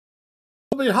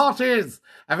Me hearties,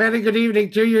 a very good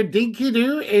evening to you, Dinky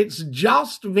Doo. It's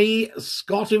just me,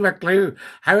 Scottie McClue.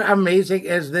 How amazing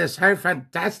is this? How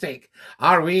fantastic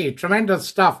are we? Tremendous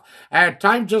stuff.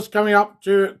 Time just coming up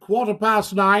to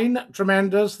 9:15.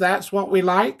 Tremendous. That's what we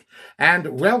like.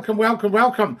 And welcome, welcome,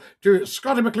 welcome to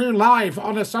Scottie McClue live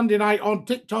on a Sunday night on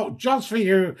TikTok just for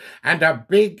you. And a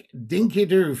big Dinky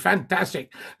Doo.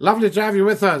 Fantastic. Lovely to have you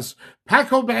with us.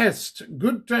 Paco Best,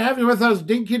 good to have you with us,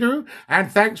 Dinky Doo,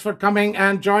 and thanks for coming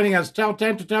and joining us. Tell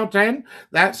 10 to tell 10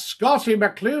 that Scottie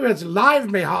McClue is live,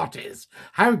 me hearties.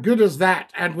 How good is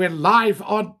that? And we're live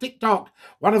on TikTok,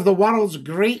 one of the world's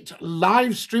great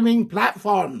live streaming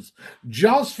platforms,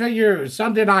 just for you,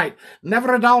 Sunday night.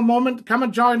 Never a dull moment. Come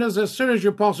and join us as soon as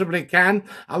you possibly can.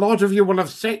 A lot of you will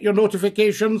have set your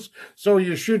notifications, so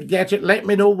you should get it. Let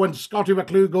me know when Scottie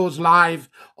McClue goes live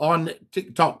on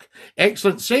TikTok.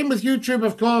 Excellent. Same with YouTube,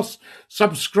 of course.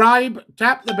 Subscribe,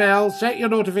 tap the bell, set your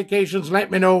notifications.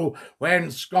 Let me know when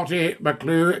Scottie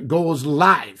McClue goes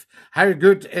live. How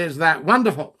good is that?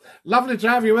 Wonderful. Lovely to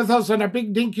have you with us, and a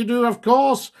big Dinky Doo, of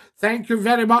course. Thank you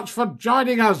very much for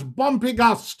joining us. Bumpy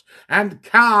Gust and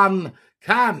Can.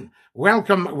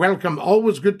 Welcome, welcome.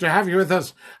 Always good to have you with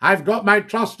us. I've got my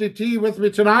trusty tea with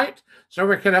me tonight, so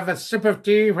we can have a sip of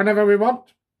tea whenever we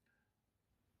want.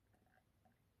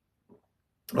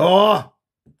 Oh,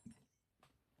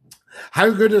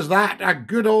 how good is that? A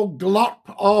good old glop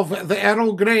of the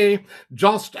Earl Grey,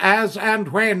 just as and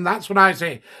when. That's what I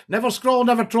say. Never scroll,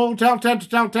 never troll. Tell 10 to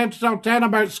tell 10 to tell 10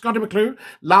 about Scottie McClue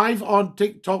live on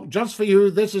TikTok just for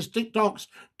you. This is TikTok's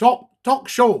top talk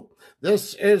show.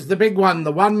 This is the big one,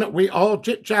 the one we all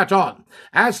chit-chat on.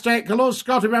 Aztec, hello,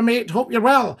 Scottie, my mate. Hope you're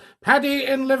well. Paddy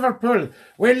in Liverpool.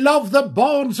 We love the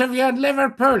bones of you in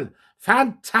Liverpool.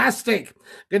 Fantastic.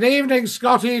 Good evening,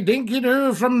 Scottie. Dinky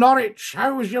Doo from Norwich.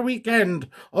 How was your weekend?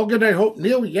 Oh, good, I hope.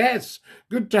 Neil, yes.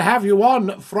 Good to have you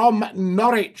on from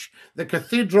Norwich. The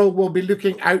cathedral will be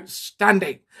looking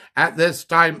outstanding at this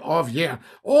time of year.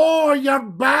 Oh, you're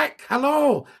back.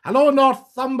 Hello. Hello,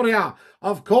 Northumbria.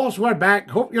 Of course, we're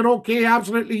back. Hope you're okay.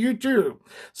 Absolutely, you too.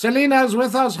 Selena's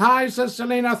with us. Hi, says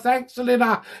Selena. Thanks,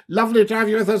 Selena. Lovely to have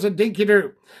you with us at Dinky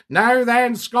Doo. Now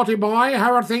then, Scottie boy,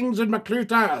 how are things in McClue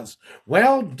Towers?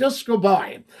 Well, Disco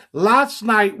boy, last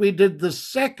night we did the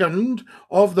second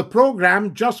of the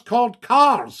programme just called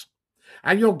Cars.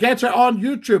 And you'll get it on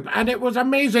YouTube. And it was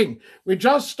amazing. We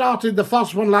just started the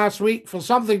first one last week for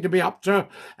something to be up to.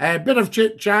 A bit of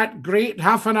chit-chat, great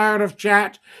half an hour of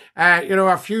chat,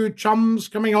 a few chums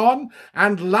coming on.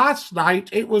 And last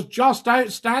night, it was just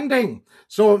outstanding.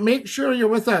 So make sure you're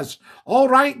with us. All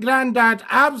right, Grandad,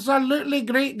 absolutely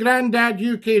great Grandad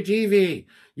UKTV.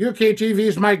 UKTV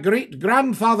is my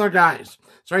great-grandfather, guys.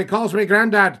 So he calls me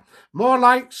Grandad. More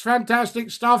likes, fantastic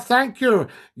stuff. Thank you.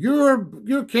 Your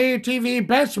UK TV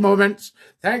best moments.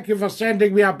 Thank you for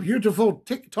sending me a beautiful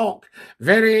TikTok.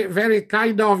 Very, very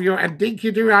kind of you. And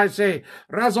Dinky Doo, I say.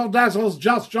 Razzle Dazzle's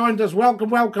just joined us.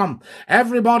 Welcome, welcome.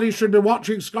 Everybody should be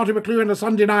watching Scottie McClue on a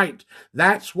Sunday night.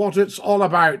 That's what it's all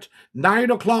about. 9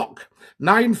 o'clock,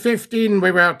 9:15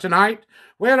 we were tonight.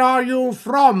 Where are you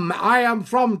from? I am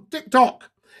from TikTok.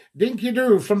 Dinky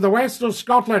Doo from the west of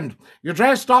Scotland. You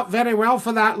dressed up very well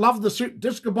for that. Love the suit,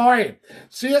 Disco boy.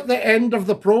 See at the end of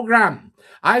the programme,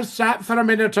 I sat for a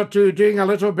minute or two doing a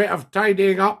little bit of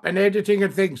tidying up and editing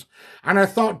and things. And I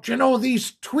thought,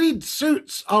 these tweed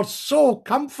suits are so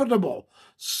comfortable.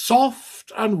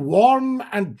 Soft and warm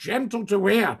and gentle to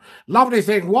wear. Lovely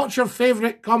thing. What's your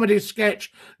favourite comedy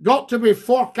sketch? Got to be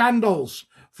Four Candles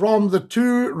from the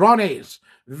Two Ronnies.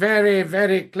 Very,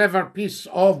 very clever piece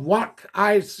of work,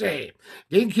 I say.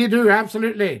 Dinky Doo,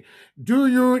 absolutely. Do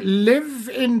you live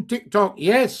in TikTok?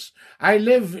 Yes, I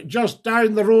live just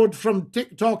down the road from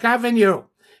TikTok Avenue.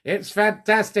 It's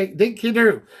fantastic, Dinky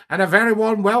Doo. And a very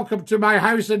warm welcome to my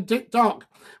house in TikTok.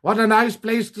 What a nice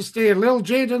place to stay. Lil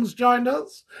Jaden's joined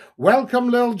us. Welcome,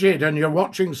 Lil Jaden. You're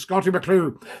watching Scottie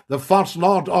McClue, the first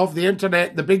lord of the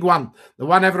internet, the big one, the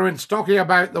one everyone's talking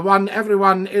about, the one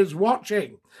everyone is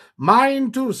watching.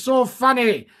 Mine too, so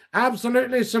funny.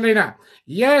 Absolutely, Selena.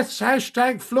 Yes,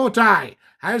 hashtag FloatEye.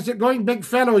 How's it going, big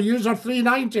fellow? User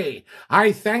 390.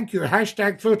 I thank you.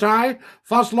 Hashtag FloatEye.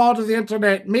 First lord of the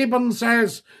internet. Mabon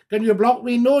says, can you block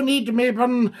me? No need,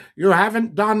 Mabon. You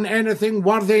haven't done anything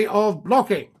worthy of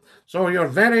blocking. So you're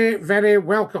very, very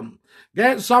welcome.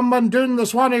 Get someone doing the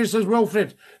Swanee, says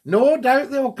Wilfred. No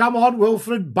doubt they'll come on,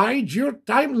 Wilfred. Bide your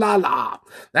time, la.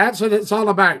 That's what it's all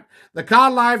about. The car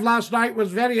live last night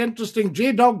was very interesting.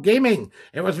 J-Dog Gaming.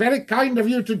 It was very kind of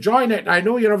you to join it. I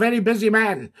know you're a very busy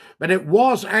man, but it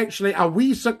was actually a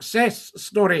wee success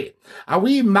story. A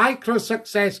wee micro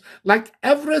success, like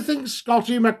everything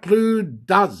Scottie McClue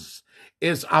does.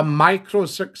 is a micro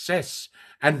success,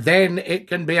 and then it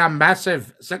can be a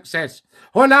massive success.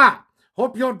 Hola!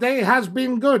 Hope your day has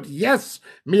been good. Yes,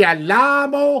 mi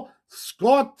alamo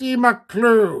Scotty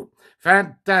McClue.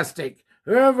 Fantastic.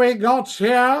 Who have we got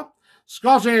here?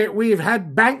 Scotty, we've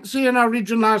had Banksy in our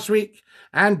region last week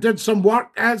and did some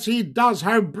work as he does.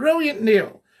 How brilliant,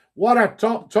 Neil. What a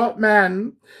top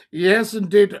man. Yes,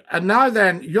 indeed. And now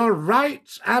then, you're right.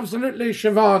 Absolutely,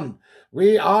 Siobhan.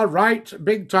 We are right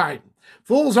big time.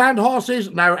 Fools and horses.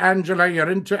 Now, Angela, you're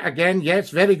into it again. Yes,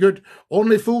 very good.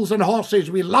 Only fools and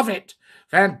horses. We love it.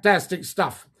 Fantastic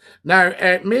stuff. Now,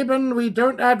 Mabon, we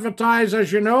don't advertise,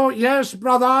 as you know. Yes,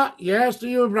 brother. Yes, to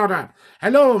you, brother.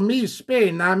 Hello, me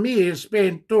Spain. Me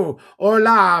Spain too.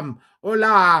 Hola.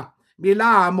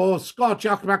 Milamo, Scotch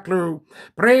McClue.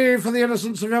 Pray for the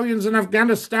innocent civilians in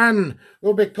Afghanistan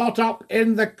who'll be caught up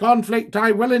in the conflict.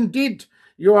 I will indeed.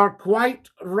 You are quite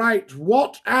right.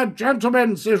 What a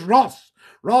gentleman, says Ross.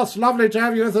 Ross, lovely to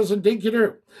have you with us in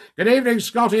Dinky-Doo. Good evening,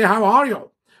 Scotty. How are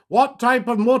you? What type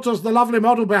of motor's the lovely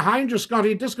model behind you,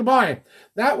 Scotty? Disco Boy.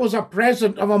 That was a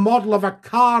present of a model of a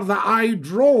car that I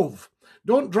drove.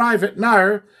 Don't drive it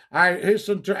now, I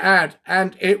hasten to add.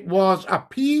 And it was a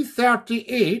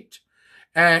P38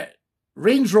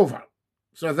 Range Rover.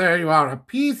 So there you are, a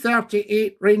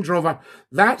P38 Range Rover.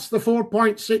 That's the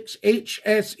 4.6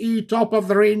 HSE top of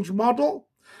the range model.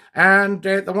 And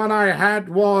the one I had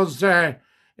was,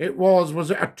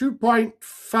 was it a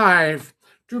 2.5?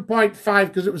 2.5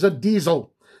 because it was a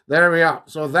diesel. There we are.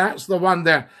 So that's the one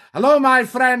there. Hello, my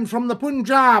friend from the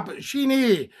Punjab,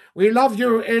 Sheeny. We love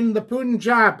you in the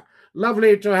Punjab.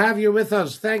 Lovely to have you with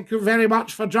us. Thank you very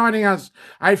much for joining us.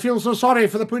 I feel so sorry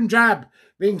for the Punjab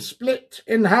being split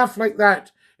in half like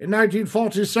that in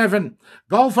 1947.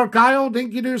 Golfer Kyle,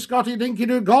 Dinky-Doo, Scotty,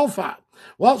 Dinky-Doo, golfer.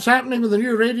 What's happening with the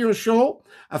new radio show?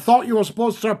 I thought you were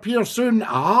supposed to appear soon.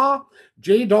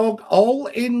 J-Dog, all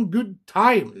in good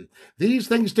time. These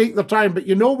things take their time, but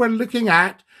you know we're looking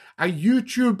at a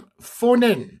YouTube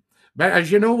phone-in. But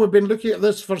as you know, we've been looking at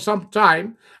this for some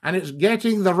time, and it's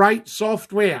getting the right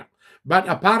software. But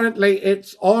apparently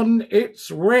it's on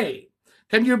its way.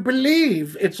 Can you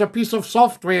believe it's a piece of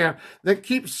software that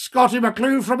keeps Scotty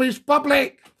McClue from his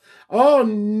public? Oh,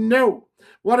 no.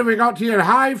 What have we got here?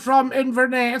 Hi from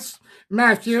Inverness.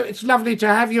 Matthew, it's lovely to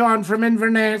have you on from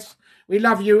Inverness. We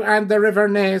love you and the River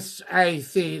Ness, I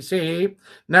see.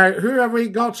 Now, who have we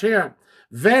got here?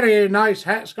 Very nice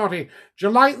hat, Scotty. Do you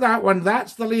like that one?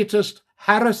 That's the latest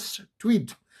Harris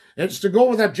tweed. It's to go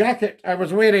with a jacket I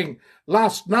was wearing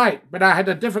last night, but I had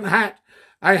a different hat.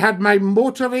 I had my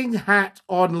motoring hat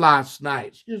on last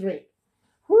night. Excuse me.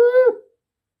 Woo!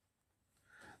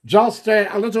 Just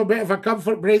a little bit of a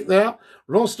comfort break there.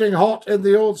 Roasting hot in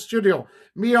the old studio.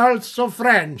 Me also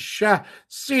French.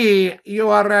 Si, you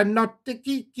are not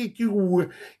kikiku.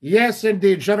 Yes,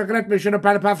 indeed. Je regrette, mais je ne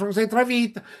parle pas français très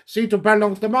vite. Si tu parles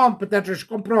lentement, peut-être je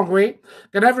comprends, oui.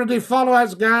 Can everybody follow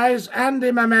us, guys?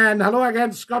 Andy, my man. Hello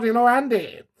again, Scotty. Hello,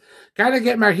 Andy. Can I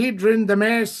get my head around the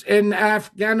mess in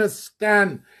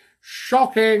Afghanistan?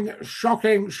 Shocking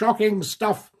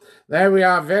stuff. There we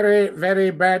are. Very,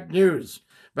 very bad news.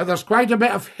 But there's quite a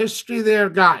bit of history there,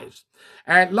 guys.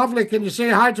 Lovely. Can you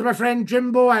say hi to my friend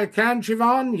Jimbo? I can,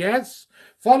 Siobhan. Yes.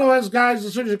 Follow us, guys,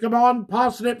 as soon as you come on.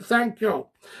 Parsnip, thank you.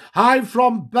 Hi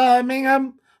from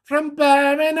Birmingham. From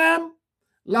Birmingham.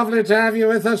 Lovely to have you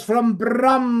with us from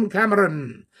Brum,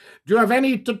 Cameron. Do you have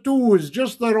any tattoos?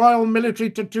 Just the Royal Military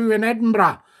Tattoo in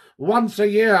Edinburgh. Once a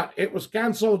year. It was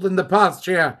cancelled in the past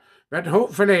year, but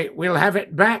hopefully we'll have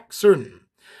it back soon.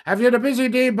 Have you had a busy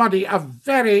day, buddy? A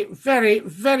very, very,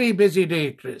 very busy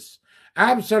day, Chris.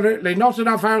 Absolutely. Not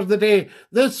enough hours of the day.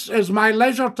 This is my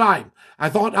leisure time. I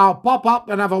thought I'll pop up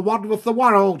and have a word with the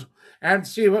world and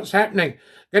see what's happening.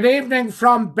 Good evening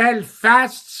from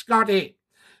Belfast, Scotty.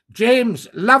 James,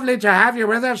 lovely to have you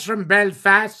with us from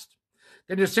Belfast.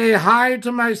 Can you say hi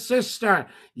to my sister?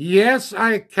 Yes,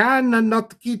 I can, and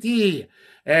not Kitty.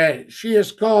 She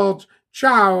is called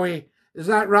Chowie. Is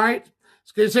that right?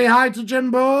 Can you say hi to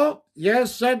Jimbo?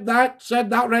 Yes, said that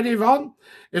already, Yvonne.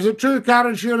 Is it true car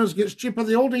insurance gets cheaper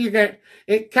the older you get?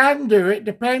 It can do. It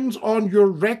depends on your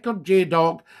record,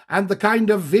 J-Dog, and the kind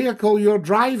of vehicle you're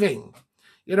driving.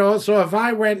 You know, so if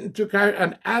I went and took out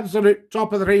an absolute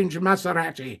top-of-the-range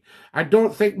Maserati, I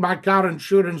don't think my car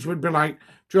insurance would be like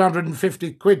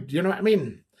 250 quid, you know what I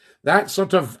mean? That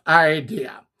sort of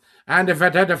idea. And if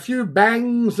I'd had a few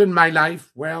bangs in my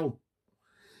life, well,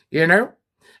 you know.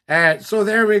 So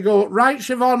there we go. Right,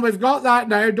 Siobhan, we've got that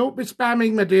now. Don't be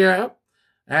spamming, my dear.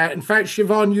 In fact,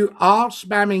 Siobhan, you are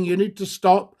spamming. You need to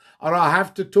stop, or I'll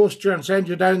have to toast you and send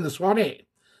you down the Swanee.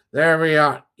 There we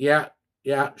are. Yeah,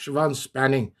 Siobhan's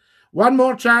spamming. One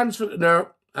more chance for... No,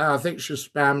 I think she's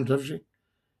spammed, have she?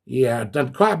 Yeah,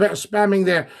 done quite a bit of spamming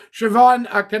there. Siobhan,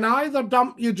 I can either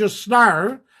dump you just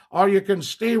now, or you can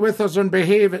stay with us and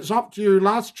behave. It's up to you.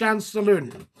 Last chance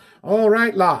saloon. All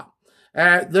right, La.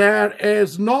 There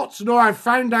is not... No, I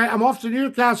found out I'm off to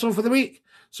Newcastle for the week.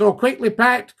 So quickly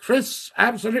packed. Chris,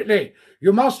 absolutely.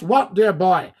 You must what, dear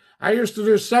boy? I used to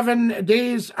do 7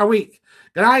 days a week.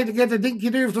 Can I get a dinky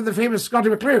do from the famous Scottie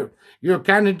McClue? You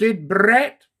can indeed,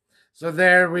 Brett. So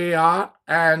there we are.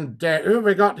 And who have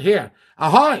we got here?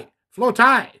 Ahoy,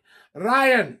 Flotai.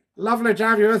 Ryan, lovely to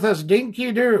have you with us.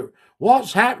 Dinky do.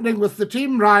 What's happening with the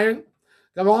team, Ryan?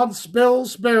 Come on, spill.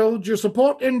 Do you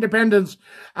support independence?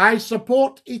 I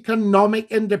support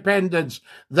economic independence.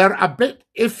 They're a bit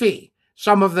iffy,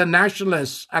 some of the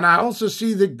nationalists. And I also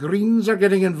see the Greens are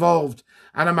getting involved.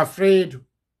 And I'm afraid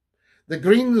the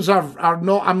Greens are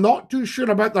not... I'm not too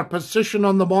sure about their position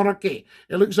on the monarchy.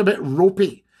 It looks a bit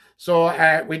ropey.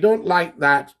 So we don't like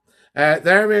that.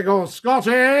 There we go.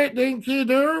 Scotty, dinky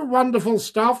do. Wonderful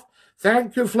stuff.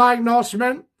 Thank you, Flying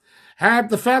Norseman. Had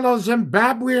the fellow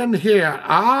Zimbabwean here.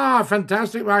 Ah,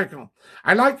 fantastic, Michael.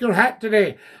 I like your hat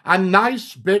today. A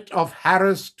nice bit of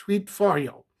Harris tweet for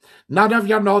you. None of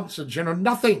your nonsense,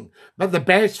 nothing but the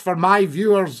best for my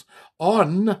viewers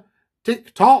on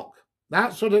TikTok.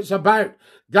 That's what it's about.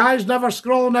 Guys, never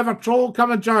scroll, never troll.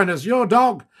 Come and join us. Yo,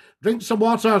 dog, drink some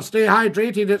water. Stay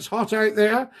hydrated. It's hot out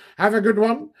there. Have a good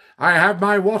one. I have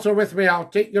my water with me. I'll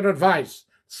take your advice.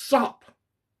 Sup.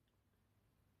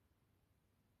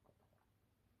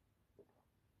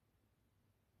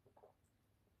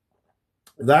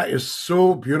 That is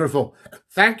so beautiful.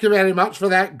 Thank you very much for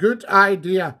that. Good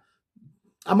idea.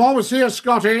 I'm always here,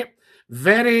 Scotty.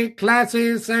 Very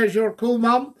classy, says your cool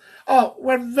mum. Oh,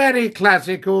 we're very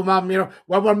classy, cool mum.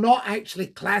 Well, we're not actually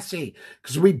classy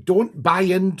because we don't buy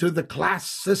into the class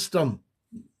system.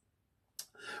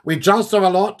 We just have a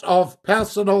lot of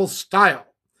personal style.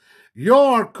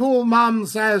 Your cool mum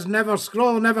says, never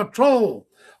scroll, never troll.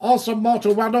 Awesome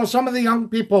motto. Well, no, some of the young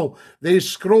people, they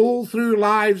scroll through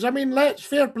lives. I mean, let's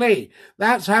fair play.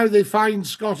 That's how they find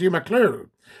Scottie McClue.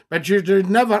 But you do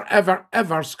never, ever,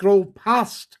 ever scroll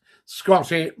past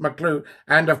Scottie McClue.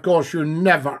 And, of course, you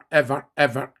never, ever,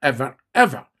 ever, ever,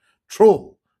 ever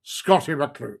troll Scottie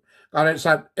McClue. And it's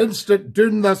an instant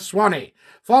doon the Swanee.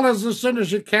 Follows as soon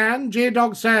as you can.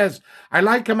 J-Dog says, I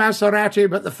like a Maserati,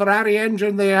 but the Ferrari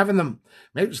engine they have in them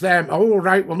makes them... Oh,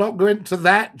 right, we'll not go into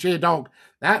that, J-Dog.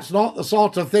 That's not the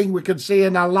sort of thing we could see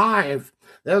in a live.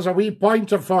 There's a wee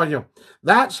pointer for you.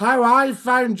 That's how I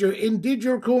found you. Indeed,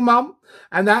 you're cool, mum.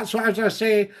 And that's what, as I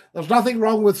say, there's nothing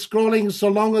wrong with scrolling so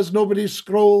long as nobody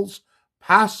scrolls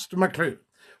past McClue.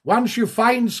 Once you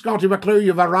find Scottie McClue,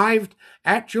 you've arrived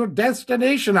at your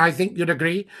destination, I think you'd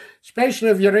agree, especially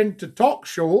if you're into talk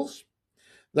shows.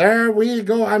 There we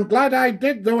go. I'm glad I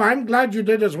did, though. I'm glad you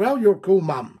did as well, your cool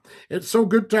mum. It's so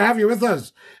good to have you with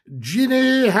us.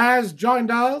 Jeannie has joined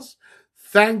us.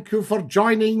 Thank you for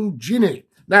joining, Jeannie.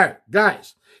 Now,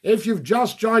 guys, if you've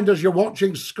just joined us, you're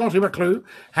watching Scottie McClue,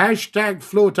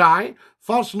 #FloatEye,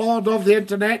 First Lord of the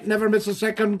Internet, never miss a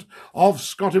second of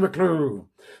Scottie McClue.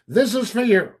 This is for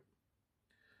you.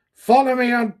 Follow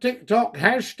me on TikTok,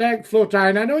 #FloatEye.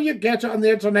 And I know you get it on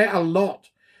the internet a lot,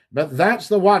 but that's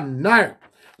the one. Now,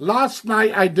 last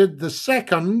night I did the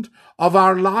second of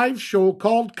our live show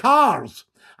called Cars,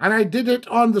 and I did it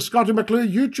on the Scottie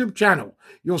McClue YouTube channel.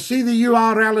 You'll see the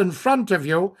URL in front of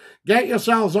you. Get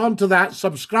yourselves onto that,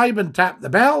 subscribe and tap the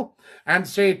bell, and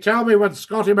say, tell me when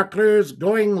Scottie McClue's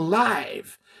going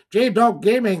live. J-Dog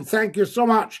Gaming, thank you so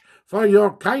much for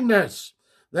your kindness.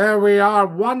 There we are,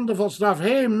 wonderful stuff.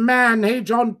 Hey, man, hey,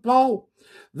 John Paul.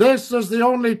 This is the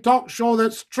only talk show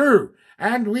that's true,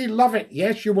 and we love it.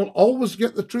 Yes, you will always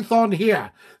get the truth on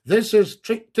here. This is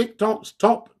TikTok's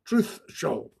top truth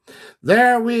show.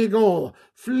 There we go.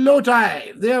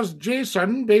 FloatEye. There's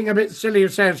Jason being a bit silly, who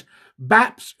says,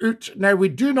 Baps out. Now, we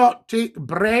do not take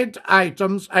bread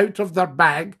items out of their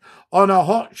bag on a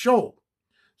hot show.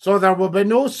 So there will be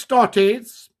no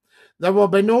stotties, there will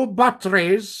be no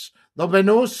butteries, there'll be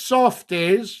no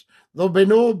softies, there'll be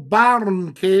no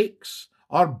barn cakes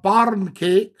or barn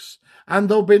cakes, and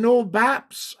there'll be no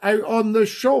baps out on the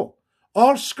show,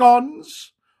 or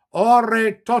scones,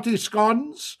 or totty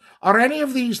scones, or any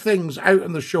of these things out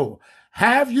on the show.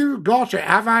 Have you got it?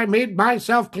 Have I made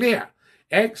myself clear?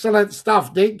 Excellent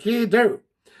stuff, dinky do.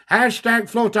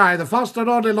 #FloatEye, the first and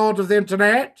only Lord of the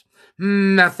Internet.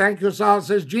 Thank you, sir,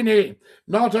 says Ginny.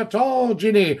 Not at all,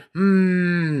 Ginny.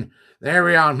 There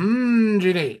we are.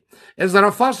 Jeannie. Is there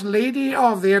a first lady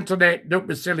of the internet? Don't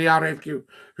be silly, RFQ.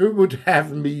 Who would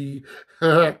have me?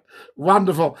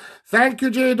 Wonderful. Thank you,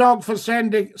 J-Dog, for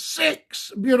sending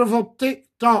 6 beautiful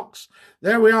TikToks.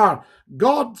 There we are.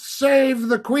 God save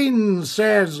the Queen,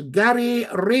 says Gary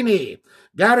Rainey.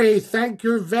 Gary, thank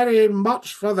you very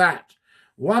much for that.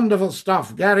 Wonderful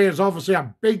stuff. Gary is obviously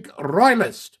a big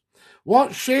royalist.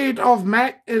 What shade of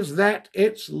Mac is that?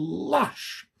 It's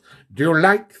lush. Do you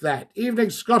like that? Evening,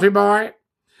 Scotty boy.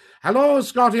 Hello,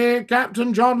 Scotty.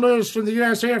 Captain John Lewis from the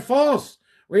US Air Force.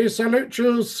 We salute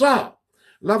you, sir.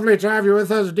 Lovely to have you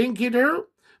with us. Dinky do.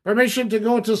 Permission to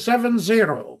go to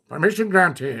 70. Permission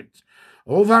granted.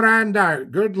 Over and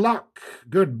out. Good luck,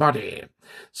 good buddy.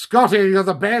 Scotty, you're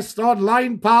the best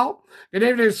online, pal. Good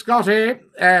evening, Scotty.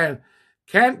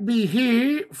 Can't be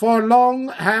here for long,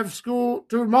 have school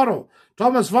tomorrow.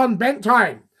 Thomas von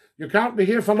Bentheim, you can't be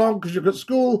here for long because you've got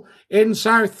school in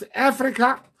South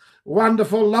Africa.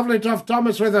 Wonderful, lovely to have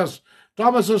Thomas with us.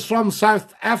 Thomas is from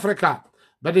South Africa,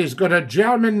 but he's got a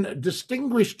German,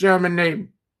 distinguished German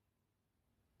name.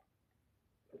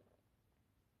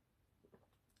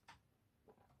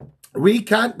 We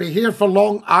can't be here for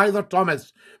long either,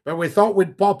 Thomas, but we thought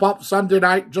we'd pop up Sunday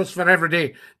night just for every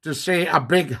day to say a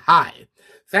big hi.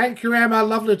 Thank you, Emma.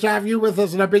 Lovely to have you with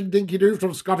us, and a big dinky-doo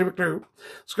from Scotty McClue.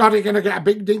 Scotty, going to get a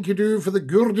big dinky-doo for the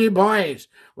Gourdie boys.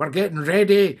 We're getting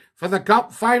ready for the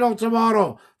Cup final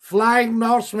tomorrow. Flying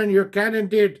Norseman, you can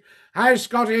indeed. Hi,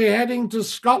 Scotty, heading to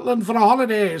Scotland for a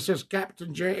holiday, says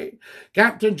Captain J.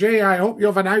 Captain J, I hope you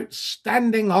have an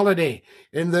outstanding holiday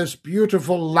in this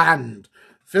beautiful land,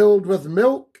 filled with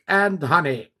milk and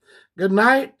honey. Good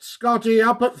night, Scotty,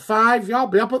 up at 5. Yeah, I'll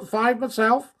be up at 5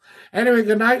 myself. Anyway,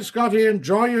 good night, Scotty.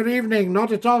 Enjoy your evening.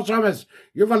 Not at all, Thomas.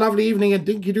 You have a lovely evening, and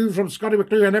dinky-doo from Scotty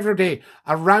McClue and every day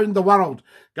around the world.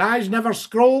 Guys, never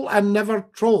scroll and never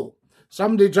troll.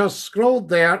 Somebody just scrolled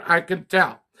there, I can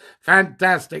tell.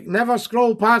 Fantastic. Never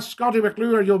scroll past Scotty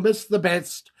McClue or you'll miss the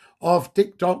best of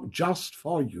TikTok just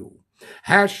for you.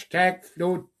 Hashtag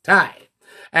FloTie.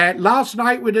 Last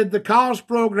night we did the Cars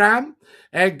programme.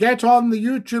 Get on the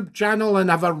YouTube channel and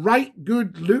have a right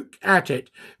good look at it.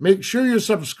 Make sure you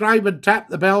subscribe and tap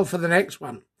the bell for the next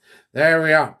one. There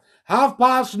we are.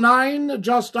 9:30,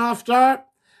 just after.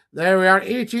 There we are,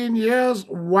 18 years.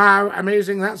 Wow,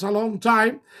 amazing. That's a long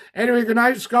time. Anyway, good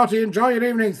night, Scotty. Enjoy your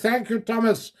evening. Thank you,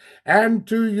 Thomas. And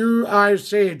to you, I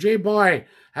say, J-Boy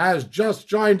has just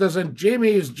joined us and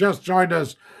Jamie's just joined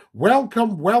us.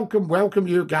 Welcome, welcome, welcome,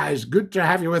 you guys. Good to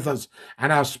have you with us.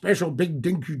 And a special big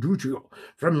dinky doo to you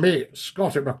from me,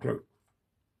 Scotty McClue.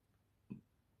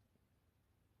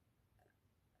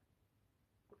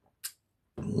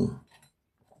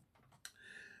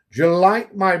 Do you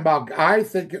like my mug? I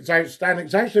think it's outstanding.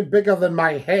 It's actually bigger than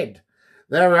my head.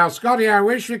 There we are. Scotty, I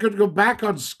wish we could go back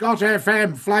on Scott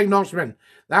FM, Flying Norseman.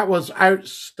 That was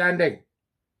outstanding.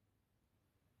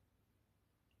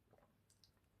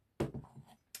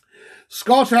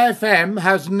 Scott FM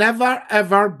has never,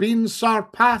 ever been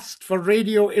surpassed for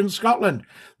radio in Scotland.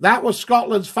 That was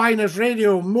Scotland's finest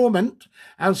radio moment,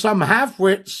 and some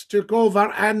half-wits took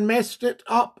over and messed it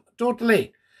up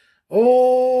totally.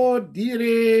 Oh,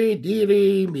 dearie,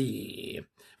 dearie me.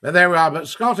 But there we are. But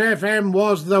Scott FM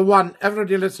was the one.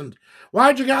 Everybody listened.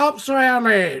 Why'd you get up so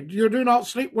early? You do not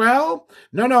sleep well?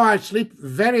 No, I sleep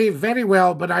very, very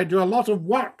well, but I do a lot of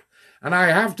work, and I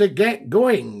have to get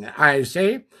going, I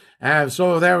say.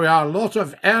 So there we are, a lot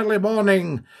of early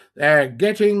morning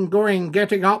getting going,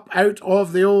 getting up out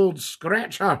of the old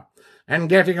scratcher and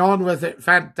getting on with it.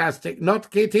 Fantastic.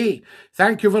 Not KT.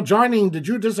 Thank you for joining. Did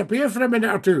you disappear for a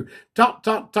minute or two? Tut,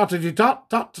 tut, tuttity, tut,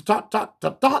 tut, tut, tut,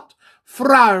 tut, tut.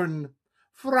 Frown.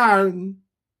 Frown.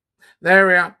 There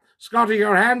we are. Scotty,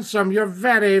 you're handsome. You're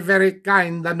very, very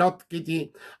kind, the Not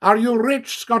Kitty. Are you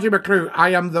rich, Scotty McClue? I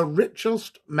am the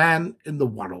richest man in the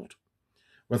world,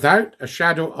 without a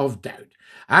shadow of doubt.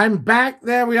 I'm back.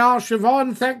 There we are,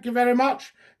 Siobhan. Thank you very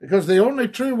much, because the only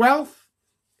true wealth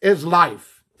is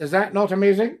life. Is that not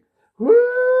amazing?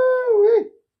 Woo-wee.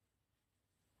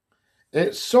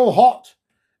 It's so hot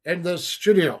in the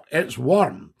studio. It's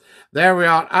warm. There we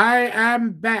are. I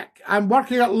am back. I'm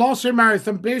working at Lossiemouth.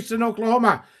 I'm based in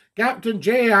Oklahoma. Captain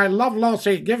J, I love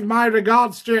Lossie. Give my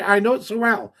regards to it. I know it so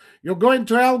well. You'll go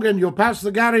into Elgin. You'll pass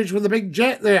the garage with a big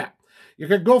jet there. You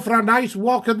can go for a nice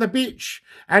walk on the beach,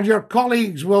 and your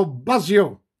colleagues will buzz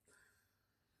you.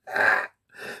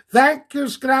 Thank you,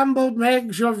 Scrambled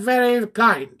Megs. You're very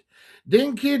kind.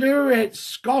 Dinky-doo, it's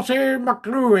Scotty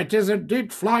McClue. It is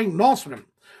indeed Flying Norseman.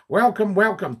 Welcome,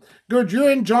 welcome. Good, you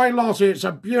enjoy Lossie. It's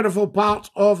a beautiful part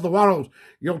of the world.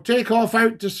 You'll take off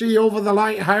out to sea over the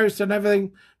lighthouse and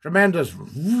everything. Tremendous.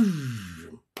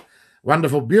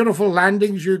 Wonderful, beautiful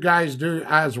landings you guys do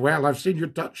as well. I've seen you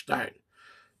touch down.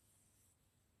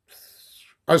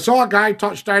 I saw a guy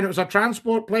touch down. It was a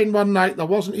transport plane one night. There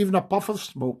wasn't even a puff of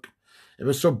smoke. It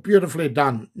was so beautifully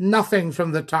done. Nothing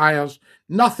from the tyres.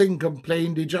 Nothing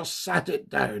complained. He just sat it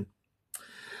down.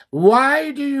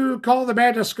 Why do you call the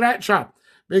bed a scratcher?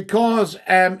 Because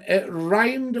it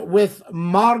rhymed with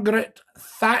Margaret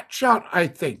Thatcher, I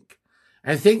think.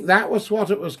 I think that was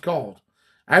what it was called.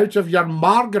 Out of your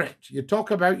Margaret. You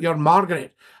talk about your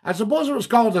Margaret. I suppose it was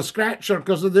called a scratcher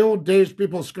because in the old days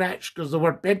people scratched because there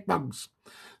were bed bugs.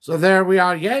 So there we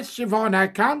are. Yes, Siobhan, I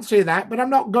can say that, but I'm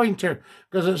not going to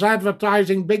because it's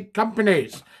advertising big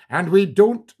companies and we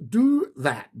don't do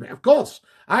that. But of course,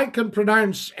 I can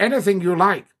pronounce anything you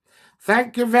like.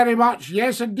 Thank you very much.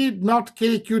 Yes, indeed, not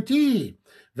KQT.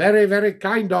 Very, very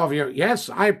kind of you. Yes,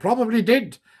 I probably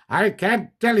did. I can't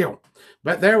tell you.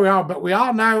 But there we are. But we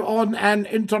are now on an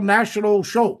international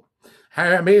show.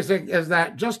 How amazing is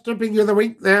that? Just tipping you the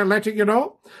wink there, letting you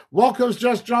know. Walker's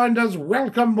just joined us.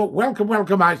 Welcome, welcome,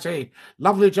 welcome, I say.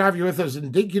 Lovely to have you with us.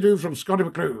 And dinky-doo from Scottie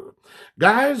McClue.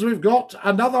 Guys, we've got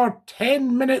another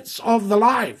 10 minutes of the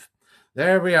live.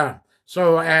 There we are.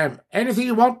 So anything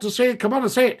you want to say, come on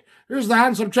and say it. Who's the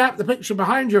handsome chap, the picture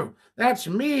behind you? That's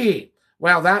me.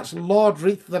 Well, that's Lord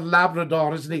Reith the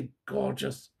Labrador, isn't he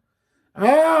gorgeous?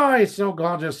 Oh, he's so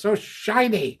gorgeous, so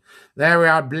shiny. There we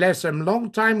are, bless him. Long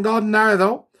time gone now,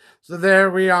 though. So there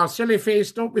we are. Silly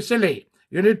face, don't be silly.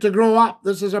 You need to grow up.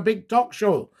 This is a big talk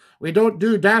show. We don't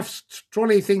do daft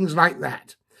trolley things like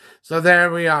that. So there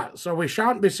we are. So we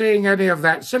shan't be saying any of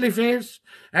that. Silly face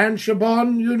and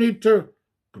Siobhan, you need to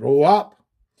grow up.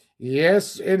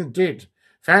 Yes, indeed.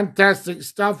 Fantastic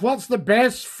stuff. What's the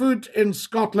best food in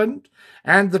Scotland?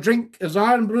 And the drink is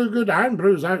Irn-Bru good.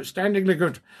 Irn-Bru's outstandingly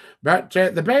good. But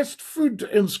the best food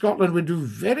in Scotland, we do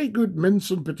very good mince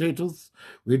and potatoes.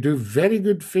 We do very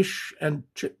good fish and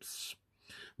chips.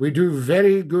 We do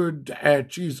very good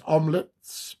cheese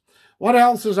omelettes. What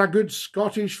else is a good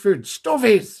Scottish food?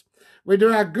 Stovies. We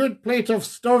do a good plate of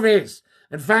stovies.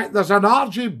 In fact, there's an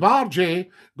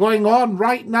argy-bargy going on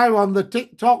right now on the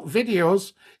TikTok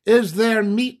videos. Is there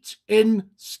meat in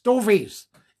stovies?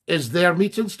 Is there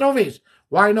meat in stovies?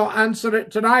 Why not answer it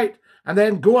tonight and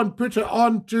then go and put it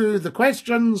on to the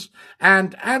questions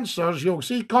and answers? You'll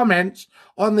see comments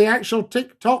on the actual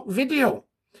TikTok video.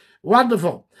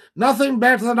 Wonderful. Nothing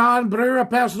better than Irn-Bru. A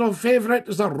personal favourite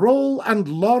is a roll and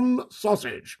lawn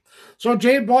sausage. So,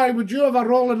 J-Boy, would you have a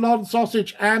roll and lawn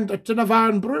sausage and a tin of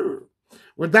Irn-Bru?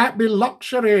 Would that be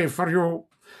luxury for you?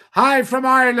 Hi from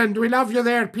Ireland. We love you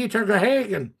there, Peter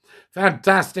Gahagan.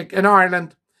 Fantastic in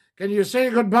Ireland. Can you say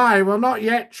goodbye? Well, not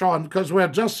yet, Sean, because we're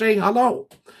just saying hello.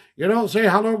 You don't say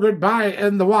hello, goodbye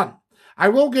in the one. I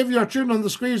will give you a tune on the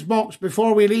squeeze box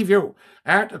before we leave you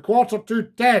at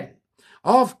 9:45.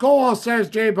 Of course, says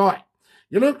J-Boy.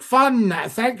 You look fun.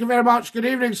 Thank you very much. Good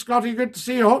evening, Scotty. Good to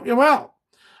see you. Hope you're well.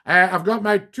 I've got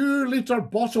my 2-litre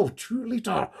bottle. 2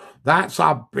 litre. That's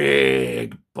a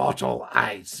big bottle,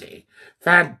 I see.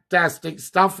 Fantastic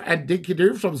stuff. And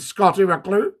dinky-doo from Scottie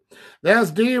McClue.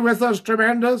 There's Dee with us.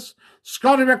 Tremendous.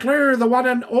 Scottie McClue, the one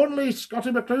and only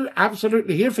Scottie McClue.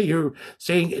 Absolutely here for you,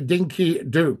 saying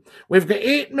dinky-doo. We've got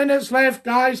 8 minutes left,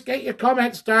 guys. Get your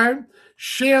comments down.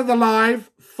 Share the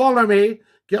live. Follow me.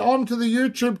 Get onto the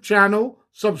YouTube channel.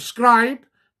 Subscribe.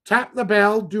 Tap the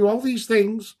bell, do all these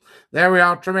things. There we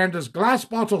are, tremendous. Glass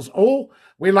bottles. Oh,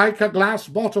 we like a glass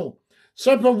bottle.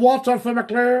 Sip of water for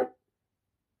McClure.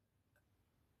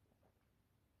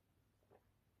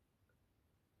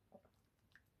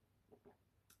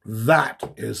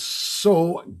 That is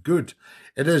so good.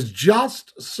 It is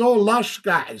just so lush,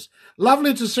 guys.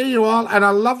 Lovely to see you all and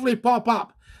a lovely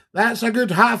pop-up. That's a good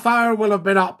half hour we'll have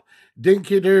been up.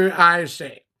 Dinky-doo, I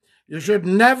say. You should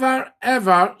never,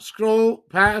 ever scroll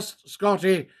past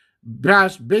Scotty,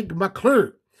 past Big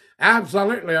McClue.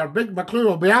 Absolutely, or Big McClue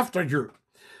will be after you.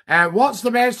 What's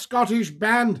the best Scottish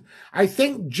band? I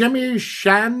think Jimmy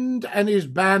Shand and his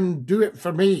band Do It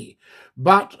For Me.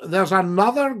 But there's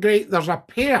another there's a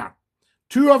pair,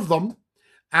 2 of them,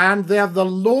 and they're the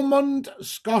Lomond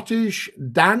Scottish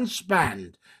Dance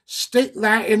Band. Stick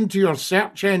that into your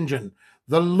search engine.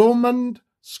 The Lomond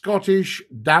Scottish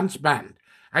Dance Band.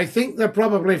 I think they're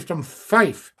probably from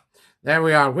Fife. There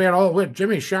we are. Where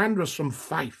Jimmy Shand was from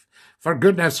Fife. For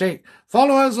goodness sake.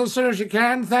 Follow us as soon as you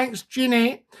can. Thanks,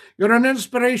 Jeannie. You're an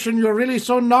inspiration. You're really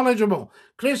so knowledgeable.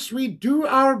 Chris, we do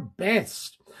our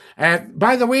best.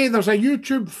 By the way, there's a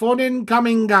YouTube phone-in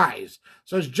coming, guys.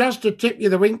 So it's just to tip you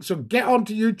the wink. So get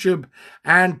onto YouTube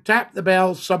and tap the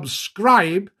bell,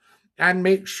 subscribe, and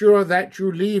make sure that you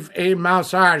leave a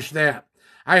massage there.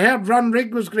 I heard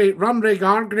Runrig was great. Runrig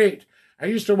are great. I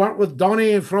used to work with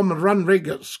Donny from Runrig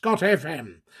at Scott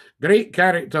FM. Great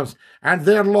characters. And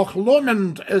their Loch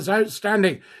Lomond is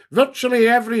outstanding. Virtually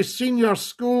every senior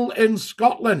school in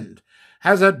Scotland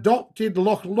has adopted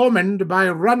Loch Lomond by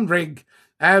Runrig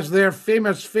as their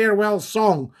famous farewell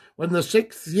song when the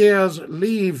sixth years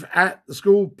leave at the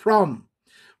school prom.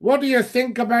 What do you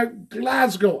think about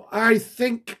Glasgow? I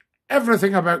think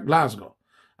everything about Glasgow.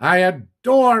 I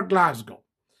adore Glasgow.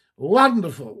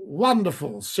 Wonderful,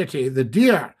 wonderful city, the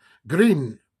dear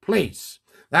green place.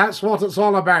 That's what it's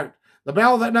all about. The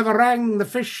bell that never rang, the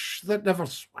fish that never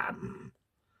swam.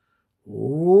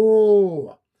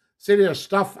 Oh, serious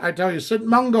stuff, I tell you. St.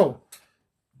 Mungo.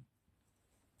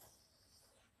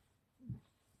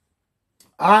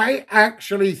 I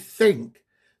actually think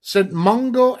St.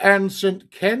 Mungo and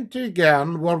St.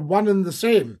 Kentigern were one and the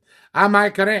same. Am I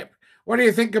correct? What do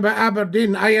you think about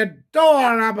Aberdeen? I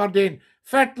adore Aberdeen.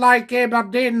 Fit like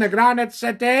Aberdeen, the Granite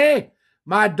City,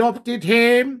 my adopted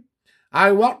home.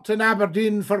 I worked in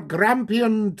Aberdeen for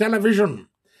Grampian Television.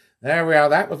 There we are,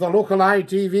 that was the local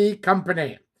ITV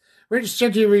company. Which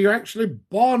city were you actually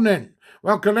born in?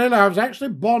 Well, Kalila, I was actually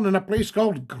born in a place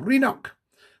called Greenock,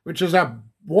 which was a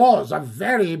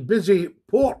very busy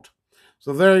port.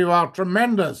 So there you are,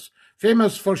 tremendous.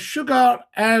 Famous for sugar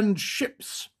and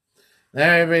ships.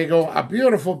 There we go, a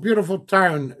beautiful, beautiful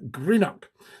town, Greenock.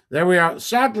 There we are.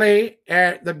 Sadly,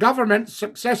 the governments,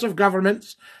 successive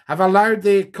governments, have allowed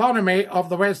the economy of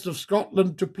the west of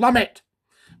Scotland to plummet.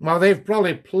 Well, they've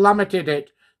probably plummeted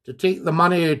it to take the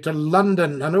money to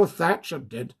London. I know Thatcher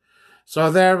did.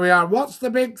 So there we are. What's the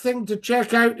big thing to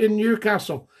check out in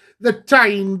Newcastle? The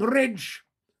Tyne Bridge.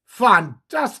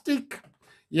 Fantastic.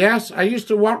 Yes, I used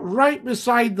to work right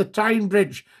beside the Tyne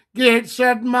Bridge.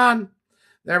 Gateshead, man.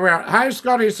 There we are. Hi,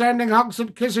 Scotty, sending hugs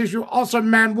and kisses, you awesome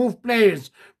man. Wolf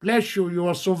Blaze. Bless you. You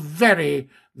are so very,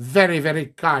 very, very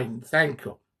kind. Thank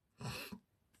you.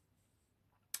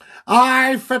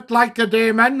 I fit like a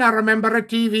Damon. I remember a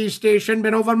TV station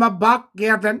been over my back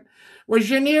garden.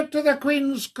 Was you near to the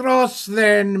Queen's Cross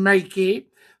then, Mikey?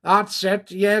 That's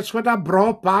it. Yes, with a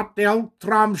braw part, the old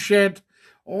tram shed.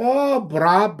 Oh,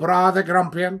 bra, the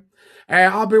Grampian.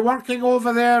 I'll be working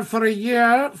over there for a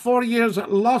year, 4 years at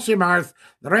Lossiemouth,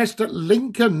 the rest at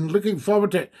Lincoln. Looking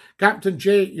forward to it. Captain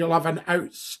J, you'll have an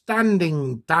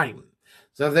outstanding time.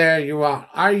 So there you are.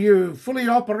 Are you fully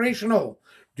operational?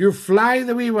 Do you fly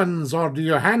the wee ones or do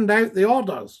you hand out the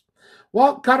orders?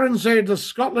 What currency does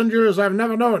Scotland use? I've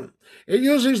never known. It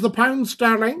uses the pound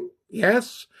sterling.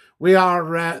 Yes, we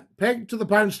are pegged to the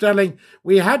pound sterling.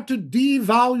 We had to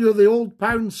devalue the old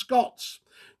pound Scots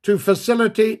to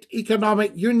facilitate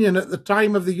economic union at the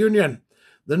time of the union.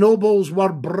 The nobles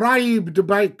were bribed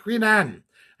by Queen Anne,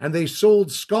 and they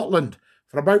sold Scotland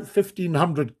for about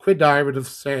 1,500 quid, I would have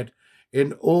said,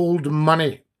 in old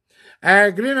money.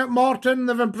 Greenock Morton,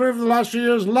 they've improved the last few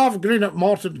years. Love Greenock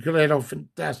Morton, Colero,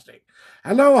 fantastic.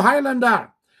 Hello, Highlander.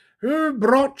 Who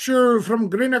brought you from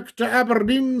Greenock to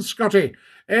Aberdeen, Scotty?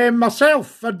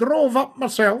 Myself. I drove up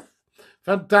myself.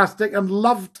 Fantastic, and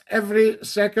loved every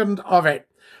second of it.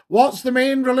 What's the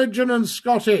main religion in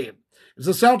Scotty? Is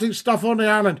the Celtic stuff on the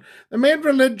island? The main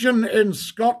religion in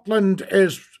Scotland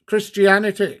is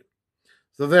Christianity.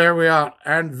 So there we are.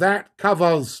 And that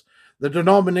covers the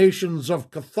denominations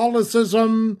of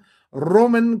Catholicism,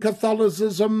 Roman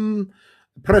Catholicism,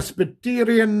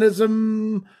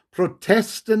 Presbyterianism,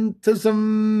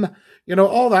 Protestantism,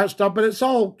 all that stuff, but it's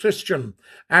all Christian.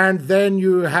 And then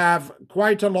you have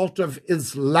quite a lot of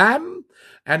Islam,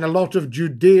 and a lot of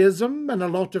Judaism, and a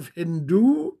lot of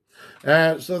Hindu.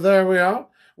 So there we are.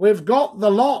 We've got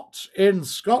the lot in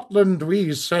Scotland,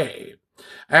 we say.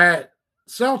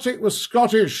 Celtic was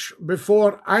Scottish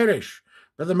before Irish,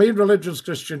 but the main religion's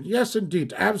Christian. Yes,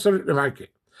 indeed. Absolutely, Mikey.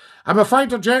 I'm a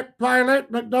fighter jet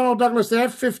pilot, McDonnell Douglas, the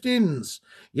F-15s.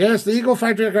 Yes, the Eagle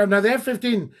fighter aircraft. Now, the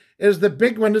F-15 is the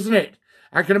big one, isn't it?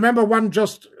 I can remember one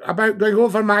just about going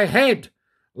over my head,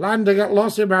 landing at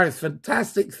Lossiemouth.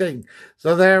 Fantastic thing.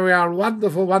 So there we are.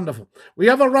 Wonderful, wonderful. We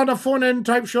ever run a phone-in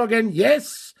type show again?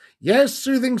 Yes. Yes,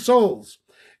 Soothing Souls.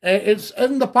 It's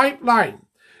in the pipeline.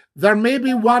 There may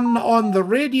be one on the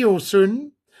radio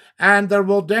soon, and there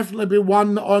will definitely be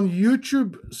one on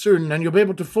YouTube soon, and you'll be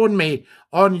able to phone me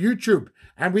on YouTube,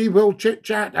 and we will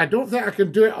chit-chat. I don't think I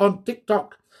can do it on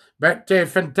TikTok, but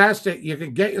fantastic. You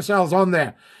can get yourselves on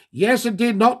there. Yes,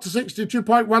 indeed, not to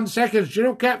 62.1 seconds. Do you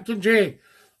know, Captain J,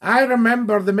 I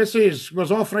remember the missus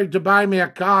was offering to buy me a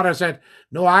car. I said,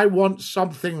 no, I want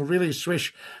something really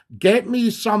swish. Get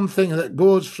me something that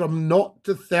goes from 0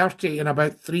 to 30 in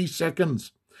about 3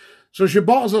 seconds. So she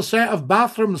bought us a set of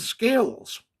bathroom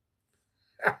scales.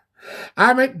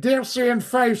 I'm at Daresey and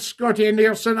Fife, Scotty,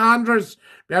 near St Andrews.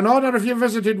 Be an honour if you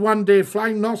visited one day,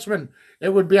 Flying Norseman. It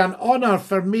would be an honour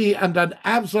for me and an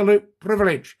absolute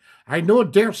privilege. I know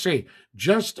Daresey,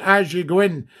 just as you go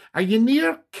in. Are you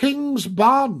near King's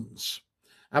Barns?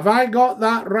 Have I got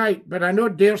that right? But I know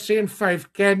Daresey and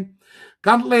Fife, Ken.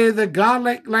 Currently, the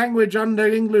Gaelic language under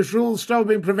English rules still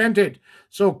being prevented,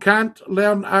 so can't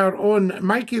learn our own.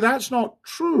 Mikey, that's not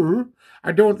true,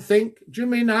 I don't think. Do you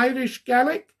mean Irish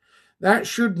Gaelic? That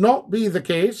should not be the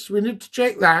case. We need to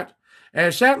check that.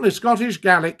 Certainly Scottish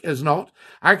Gaelic is not.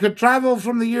 I could travel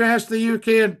from the US to the UK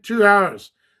in 2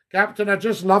 hours. Captain, I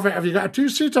just love it. Have you got a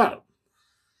two-seater?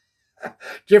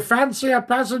 Do you fancy a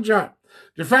passenger?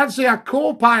 Do you fancy a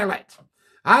co-pilot?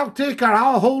 I'll take her.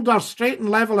 I'll hold her straight and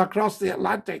level across the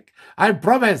Atlantic. I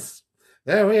promise.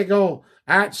 There we go.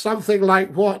 At something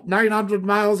like, 900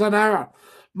 miles an hour.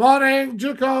 Morning,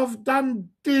 Duke of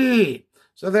Dundee.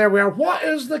 So there we are. What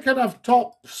is the kind of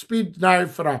top speed now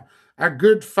for a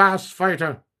good fast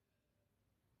fighter?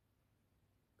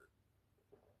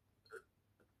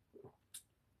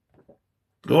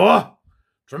 Oh,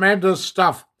 tremendous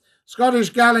stuff.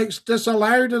 Scottish Gaelic's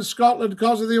disallowed in Scotland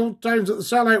because of the old towns at the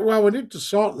sellout. Well, we need to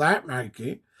sort that,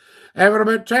 Mikey. We're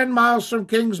about 10 miles from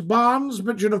King's Barns,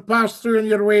 but you'd have passed through on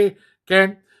your way,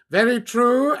 Ken. Very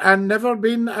true, and never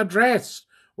been addressed.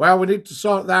 Well, we need to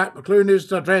sort that. McLuhan needs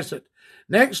to address it.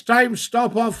 Next time,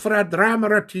 stop off for a dram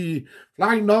or a tea.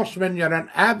 Flying Norseman, you're an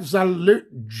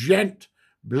absolute gent.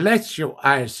 Bless you,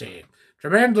 I say.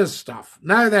 Tremendous stuff.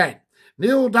 Now then,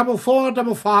 Neil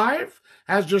 4455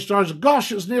 has just joined.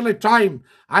 Gosh, it's nearly time.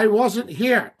 I wasn't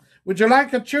here. Would you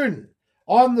like a tune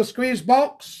on the squeeze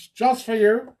box just for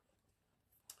you?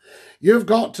 You've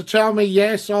got to tell me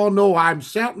yes or no. I'm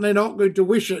certainly not going to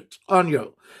wish it on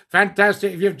you.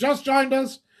 Fantastic. If you've just joined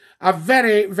us, a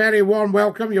very, very warm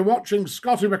welcome. You're watching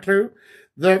Scottie McClue,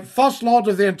 the first lord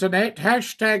of the internet,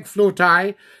 hashtag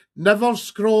FloatEye, never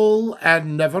scroll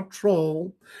and never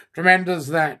troll. Tremendous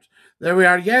that. There we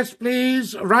are. Yes,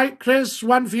 please. Right, Chris,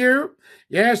 one for you.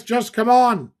 Yes, just come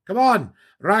on. Come on.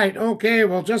 Right, okay,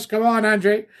 well, just come on,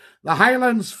 Andrew. The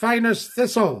Highlands' finest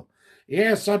thistle.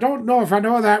 Yes, I don't know if I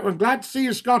know that one. Glad to see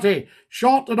you, Scotty.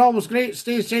 Short and always great.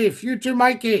 Stay safe. You too,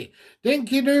 Mikey.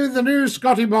 Dinky do the news,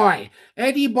 Scotty boy.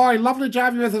 Eddie boy, lovely to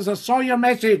have you with us. I saw your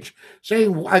message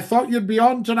saying, I thought you'd be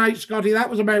on tonight, Scotty. That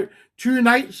was about 2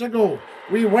 nights ago.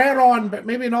 We were on, but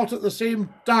maybe not at the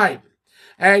same time.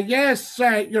 Yes,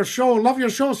 your show. Love your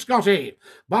show, Scotty.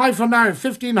 Bye for now.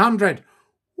 1500.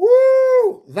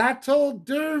 Woo! That'll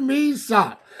do me,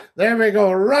 sir. There we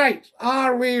go. Right.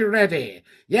 Are we ready?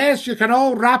 Yes, you can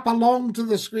all rap along to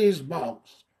the squeeze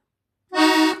box.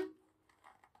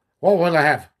 What will I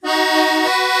have?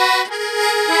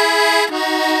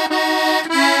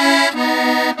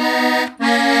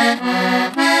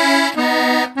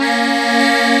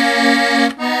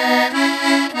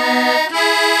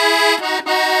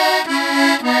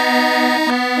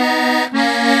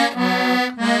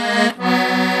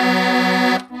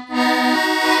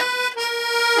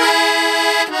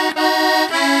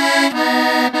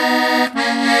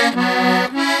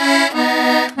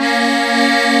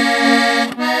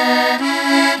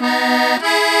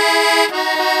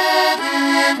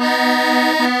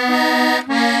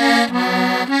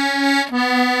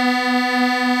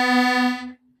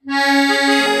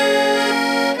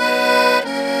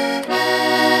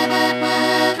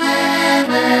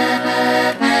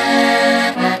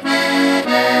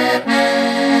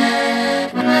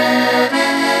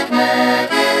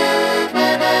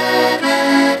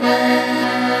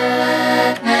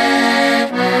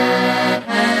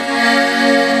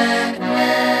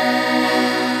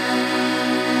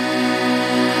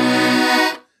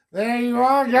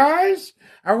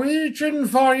 Reaching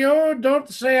for you. Don't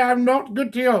say I'm not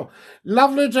good to you.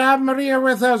 Lovely to have Maria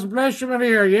with us. Bless you,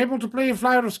 Maria. Are you able to play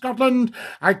Flower of Scotland?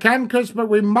 I can, Chris, but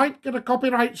we might get a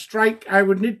copyright strike. I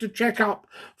would need to check up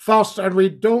first, and we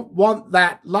don't want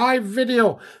that. Live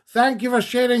video. Thank you for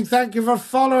sharing. Thank you for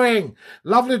following.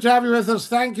 Lovely to have you with us.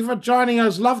 Thank you for joining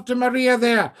us. Love to Maria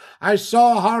there. I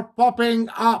saw her popping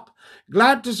up.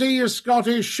 Glad to see you,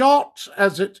 Scotty. Short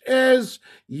as it is.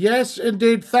 Yes,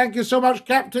 indeed. Thank you so much,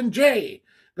 Captain J.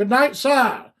 Good night,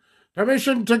 sir.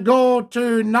 Permission to go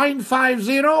to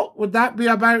 950. Would that be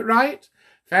about right?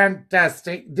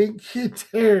 Fantastic. Dinky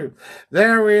too.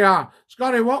 There we are.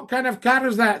 Scotty, what kind of car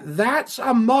is that? That's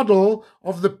a model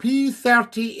of the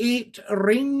P38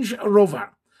 Range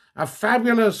Rover. A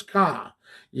fabulous car.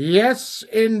 Yes,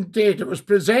 indeed. It was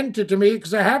presented to me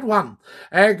because I had one.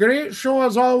 A great show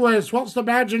as always. What's the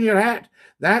badge in your hat?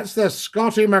 That's the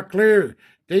Scottie McClue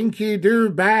Dinky Doo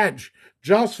badge,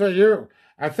 just for you.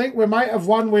 I think we might have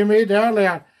one we made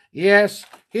earlier. Yes,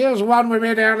 here's one we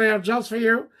made earlier just for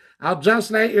you. I'll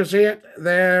just let you see it.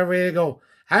 There we go.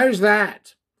 How's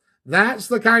that? That's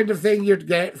the kind of thing you'd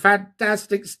get.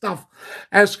 Fantastic stuff.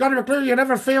 Scottie McClue, you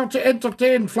never fail to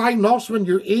entertain. Flying Norseman,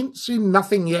 you ain't seen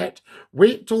nothing yet.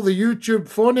 Wait till the YouTube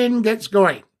phone-in gets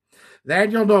going.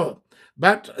 Then you'll know.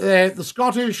 But the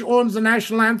Scottish owns the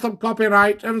national anthem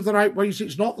copyright. Owns the right way. You see,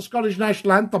 it's not the Scottish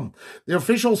national anthem. The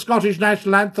official Scottish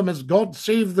national anthem is God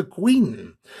Save the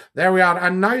Queen. There we are. A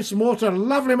nice motor.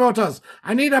 Lovely motors.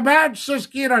 I need a badge, says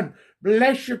Kieran.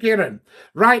 Bless you, Kieran.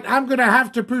 Right, I'm going to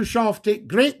have to push off. Take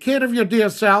great care of your dear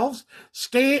selves.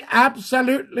 Stay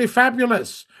absolutely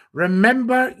fabulous.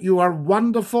 Remember, you are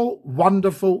wonderful,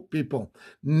 wonderful people.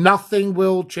 Nothing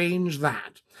will change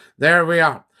that. There we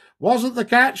are. Wasn't the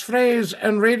catchphrase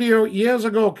in radio years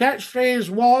ago?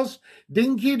 Catchphrase was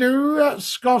Dinky Doo,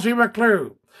 Scottie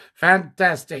McClue.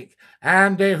 Fantastic.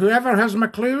 And whoever has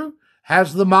McClue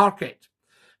has the market.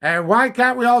 Why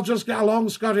can't we all just get along,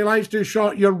 Scottie? Life's too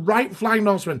short. You're right, Flying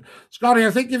Norseman. Scottie,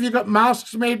 I think if you got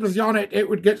masks made with you on it, it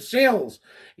would get sales.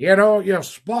 You know, you're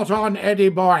spot on, Eddie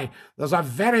boy. There's a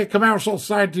very commercial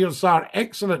side to you, sir.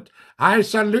 Excellent. I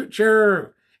salute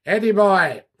you, Eddie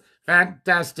boy.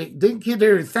 Fantastic. Dinky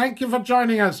Doo, thank you for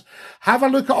joining us. Have a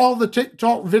look at all the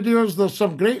TikTok videos. There's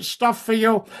some great stuff for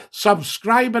you.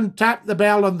 Subscribe and tap the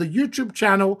bell on the YouTube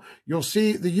channel. You'll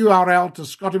see the URL to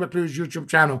Scottie McClue's YouTube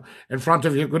channel in front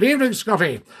of you. Good evening,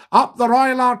 Scottie. Up the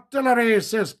Royal Artillery,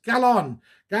 says Gallon.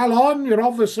 Gallon, you're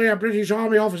obviously a British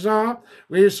Army officer.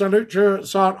 We salute you,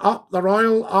 sir. Up the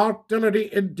Royal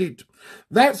Artillery indeed.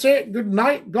 That's it. Good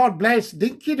night. God bless.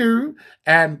 Dinky Doo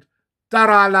and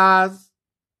ta-ra, lads.